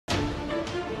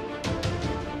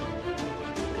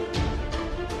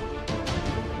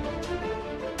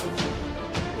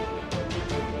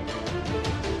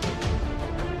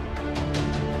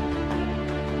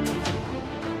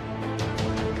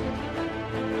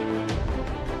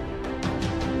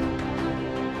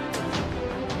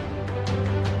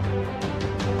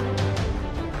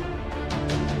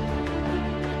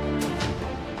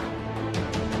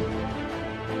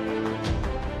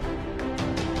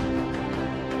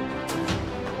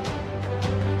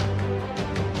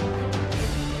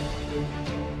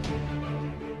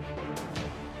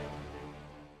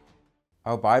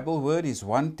Our Bible word is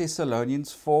 1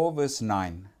 Thessalonians 4 verse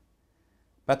 9.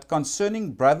 But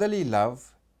concerning brotherly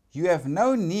love, you have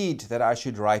no need that I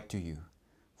should write to you,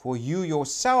 for you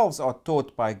yourselves are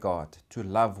taught by God to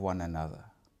love one another.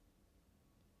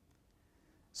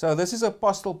 So this is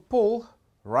Apostle Paul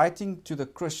writing to the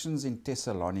Christians in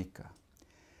Thessalonica.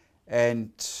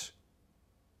 And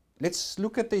let's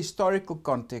look at the historical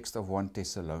context of 1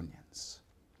 Thessalonians.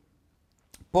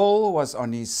 Paul was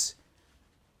on his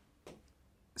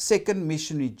second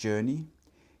missionary journey.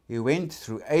 He went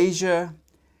through Asia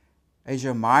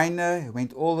Minor, he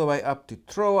went all the way up to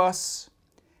Troas,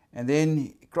 and then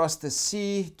he crossed the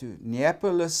sea to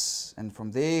Neapolis, and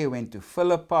from there he went to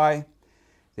Philippi.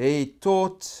 There he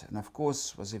taught, and of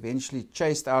course was eventually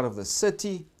chased out of the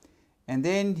city, and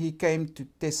then he came to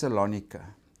Thessalonica.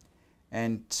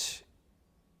 And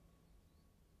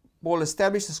Paul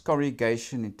established his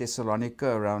congregation in Thessalonica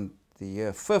around the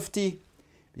year 50.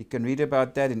 You can read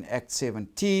about that in Acts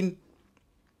 17.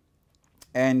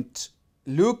 And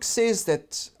Luke says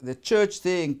that the church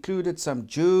there included some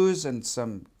Jews and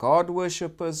some God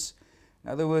worshippers. In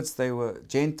other words, they were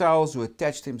Gentiles who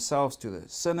attached themselves to the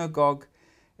synagogue.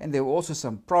 And there were also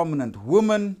some prominent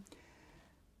women.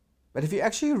 But if you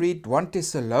actually read 1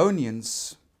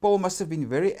 Thessalonians, Paul must have been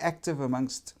very active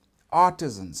amongst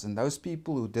artisans and those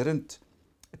people who didn't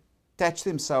attach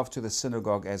themselves to the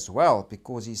synagogue as well,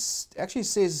 because he actually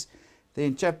says there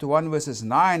in chapter 1 verses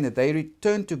 9 that they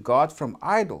returned to God from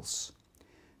idols.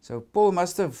 So Paul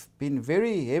must have been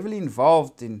very heavily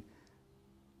involved in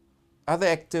other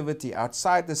activity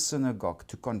outside the synagogue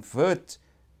to convert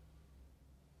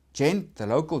the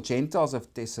local Gentiles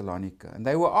of Thessalonica. And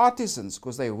they were artisans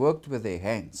because they worked with their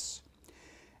hands.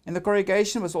 And the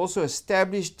congregation was also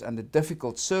established under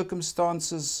difficult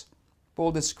circumstances.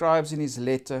 Paul describes in his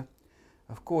letter,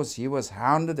 of course, he was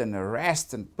hounded and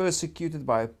harassed and persecuted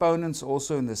by opponents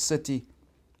also in the city.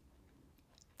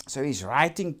 So he's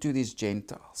writing to these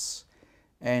Gentiles.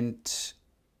 And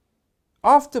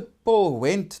after Paul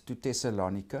went to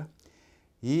Thessalonica,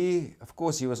 of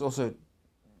course, he was also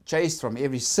chased from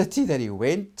every city that he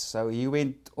went. So he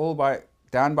went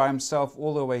down by himself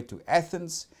all the way to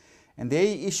Athens. And there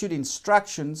he issued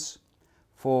instructions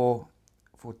for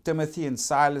Timothy and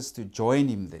Silas to join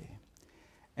him there.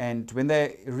 And when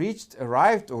they reached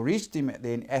him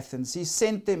there in Athens, he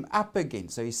sent them up again.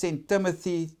 So he sent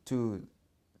Timothy to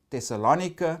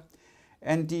Thessalonica,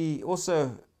 and he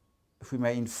also, if we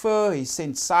may infer, he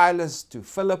sent Silas to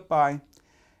Philippi.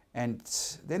 And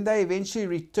then they eventually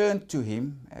returned to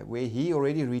him where he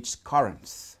already reached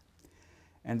Corinth.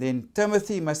 And then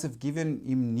Timothy must have given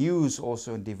him news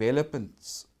also and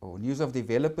developments, or news of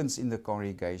developments in the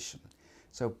congregation.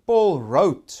 So Paul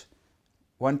wrote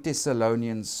 1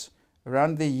 Thessalonians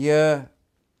around the year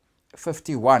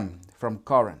 51 from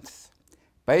Corinth,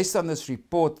 based on this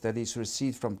report that he's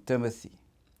received from Timothy.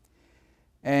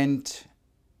 And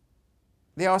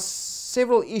there are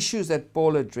several issues that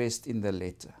Paul addressed in the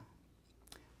letter.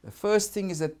 The first thing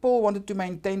is that Paul wanted to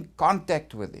maintain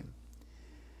contact with him.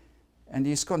 And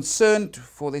he's concerned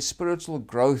for their spiritual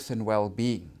growth and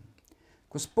well-being.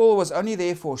 Because Paul was only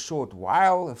there for a short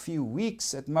while, a few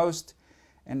weeks at most,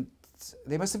 and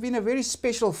there must have been a very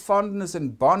special fondness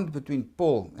and bond between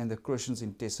Paul and the Christians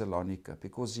in Thessalonica,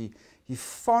 because he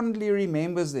fondly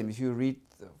remembers them. If you read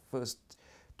the first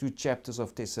 2 chapters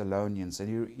of Thessalonians,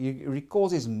 and he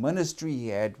recalls his ministry he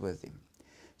had with him.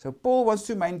 So Paul wants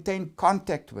to maintain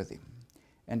contact with him,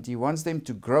 and he wants them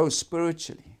to grow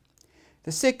spiritually.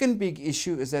 The second big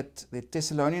issue is that the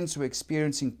Thessalonians were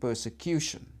experiencing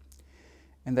persecution,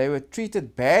 and they were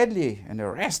treated badly and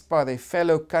harassed by their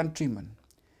fellow countrymen.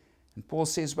 And Paul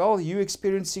says, well, you're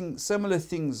experiencing similar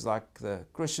things like the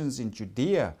Christians in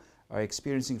Judea are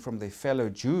experiencing from their fellow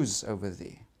Jews over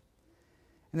there.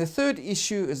 And the third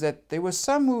issue is that there were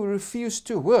some who refused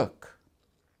to work.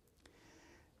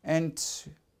 And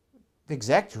the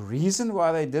exact reason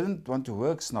why they didn't want to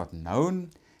work is not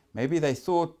known. Maybe they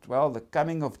thought, well, the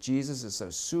coming of Jesus is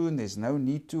so soon, there's no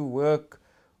need to work.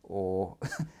 Or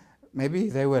maybe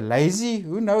they were lazy.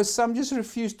 Who knows? Some just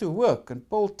refused to work. And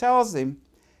Paul tells them,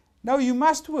 no, you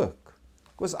must work,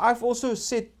 because I've also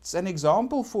set an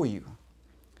example for you.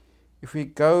 If we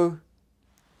go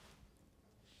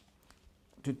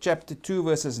to chapter 2,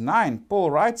 verses 9, Paul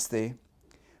writes there,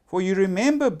 for you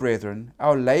remember, brethren,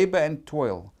 our labor and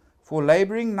toil, for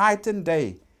laboring night and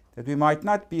day, that we might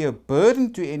not be a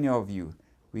burden to any of you,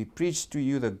 we preach to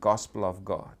you the gospel of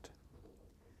God.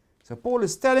 So Paul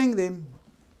is telling them,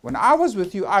 when I was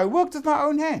with you, I worked with my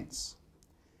own hands.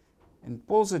 And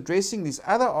Paul's addressing these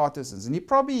other artisans. And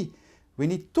when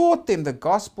he taught them the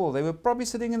gospel, they were probably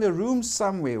sitting in a room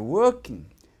somewhere working,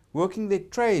 working their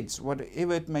trades,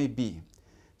 whatever it may be.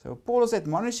 So Paul is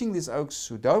admonishing these oaks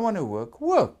who don't want to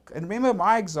work. And remember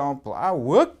my example, I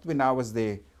worked when I was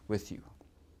there with you.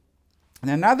 And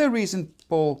another reason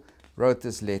Paul wrote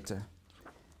this letter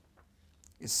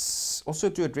is also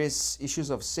to address issues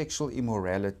of sexual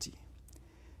immorality.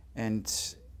 And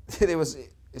there was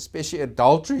especially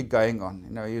adultery going on.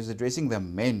 He was addressing the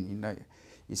men.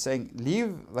 He's saying,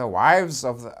 leave the wives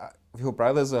of your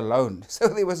brothers alone. So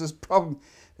there was this problem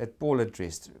that Paul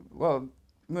addressed. Well,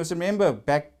 you must remember,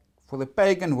 back for the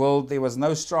pagan world, there was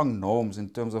no strong norms in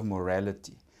terms of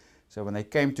morality. So when they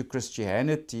came to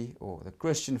Christianity or the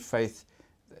Christian faith,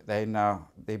 their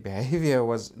behavior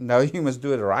was, no, you must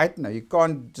do it right now. You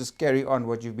can't just carry on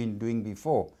what you've been doing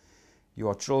before. You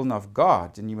are children of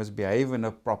God and you must behave in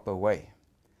a proper way.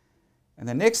 And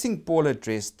the next thing Paul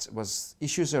addressed was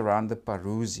issues around the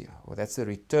parousia, or that's the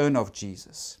return of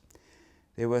Jesus.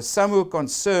 There were some who were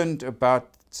concerned about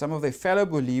some of their fellow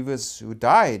believers who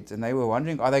died, and they were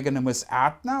wondering, are they going to miss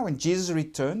out now when Jesus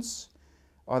returns?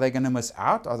 Are they going to miss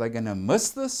out? Are they going to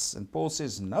miss this? And Paul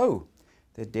says, no,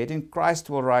 the dead in Christ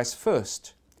will rise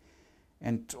first.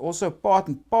 And also part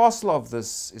and parcel of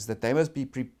this is that they must be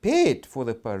prepared for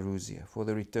the parousia, for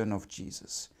the return of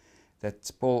Jesus, that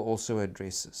Paul also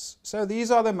addresses. So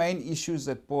these are the main issues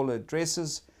that Paul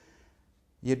addresses.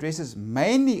 He addresses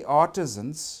mainly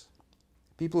artisans,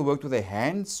 people who worked with their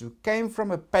hands, who came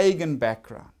from a pagan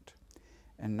background.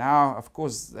 And now, of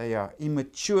course, they are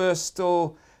immature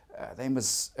still. They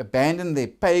must abandon their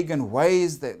pagan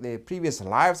ways, their previous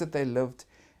lives that they lived,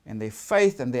 and their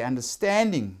faith and their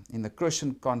understanding in the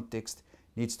Christian context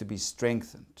needs to be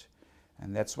strengthened.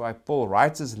 And that's why Paul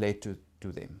writes his letter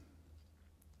to them.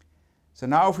 So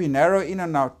now if we narrow in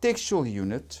on our textual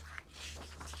unit,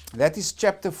 that is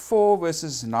chapter 4,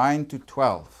 verses 9 to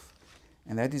 12.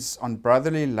 And that is on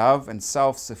brotherly love and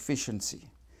self-sufficiency.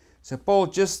 So Paul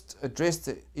just addressed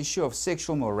the issue of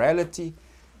sexual morality,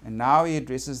 and now he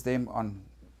addresses them on,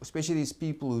 especially these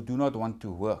people who do not want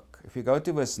to work. If you go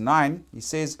to verse 9, he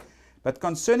says, but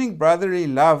concerning brotherly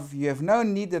love, you have no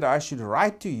need that I should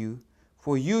write to you,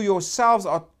 for you yourselves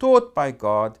are taught by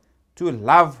God to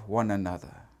love one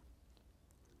another.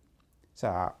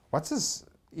 So what's this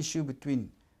issue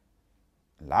between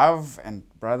love and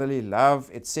brotherly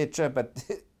love, etc.? But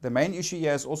the main issue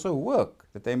here is also work,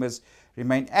 that they must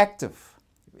remain active.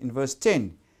 In verse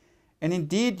 10, and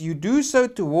indeed you do so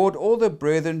toward all the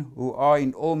brethren who are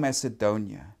in all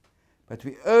Macedonia. But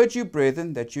we urge you,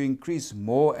 brethren, that you increase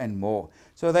more and more.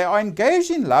 So they are engaged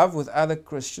in love with other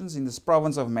Christians in this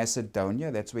province of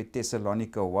Macedonia. That's where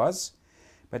Thessalonica was.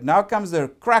 But now comes the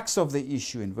crux of the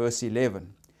issue in verse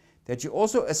 11. That you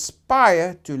also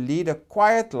aspire to lead a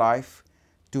quiet life,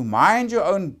 to mind your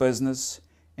own business,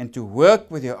 and to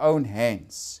work with your own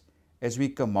hands, as we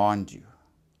command you.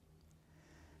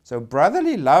 So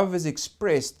brotherly love is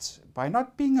expressed by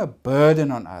not being a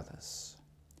burden on others.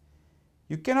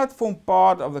 You cannot form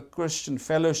part of the Christian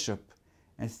fellowship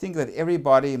and think that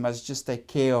everybody must just take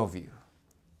care of you.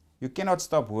 You cannot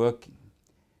stop working.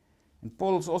 And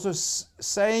Paul is also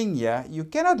saying here, you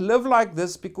cannot live like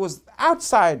this because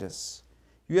outsiders,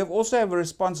 you also have a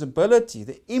responsibility,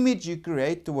 the image you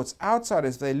create towards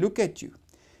outsiders, they look at you.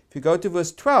 If you go to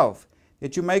verse 12,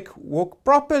 that you may walk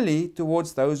properly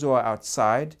towards those who are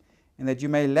outside, and that you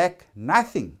may lack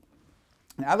nothing.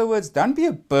 In other words, don't be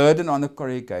a burden on the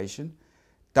congregation.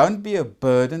 Don't be a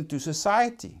burden to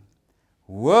society.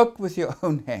 Work with your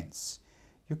own hands.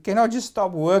 You cannot just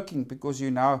stop working because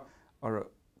you now are a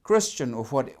Christian or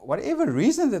for whatever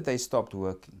reason that they stopped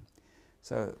working.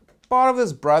 So part of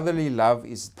this brotherly love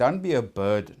is don't be a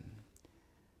burden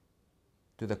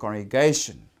to the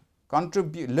congregation.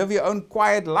 Contribute, live your own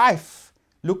quiet life.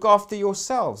 Look after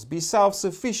yourselves. Be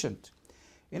self-sufficient.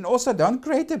 And also don't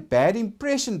create a bad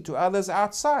impression to others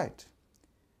outside,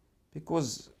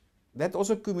 because that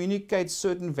also communicates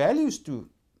certain values to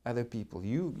other people.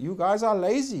 You guys are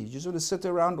lazy. You just want to sit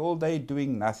around all day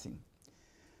doing nothing.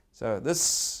 So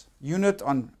this unit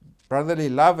on brotherly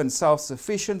love and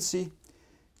self-sufficiency,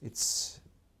 it's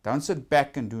don't sit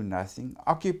back and do nothing.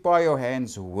 Occupy your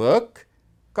hands, work,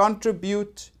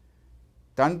 contribute.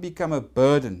 Don't become a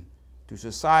burden to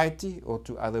society or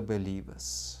to other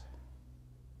believers.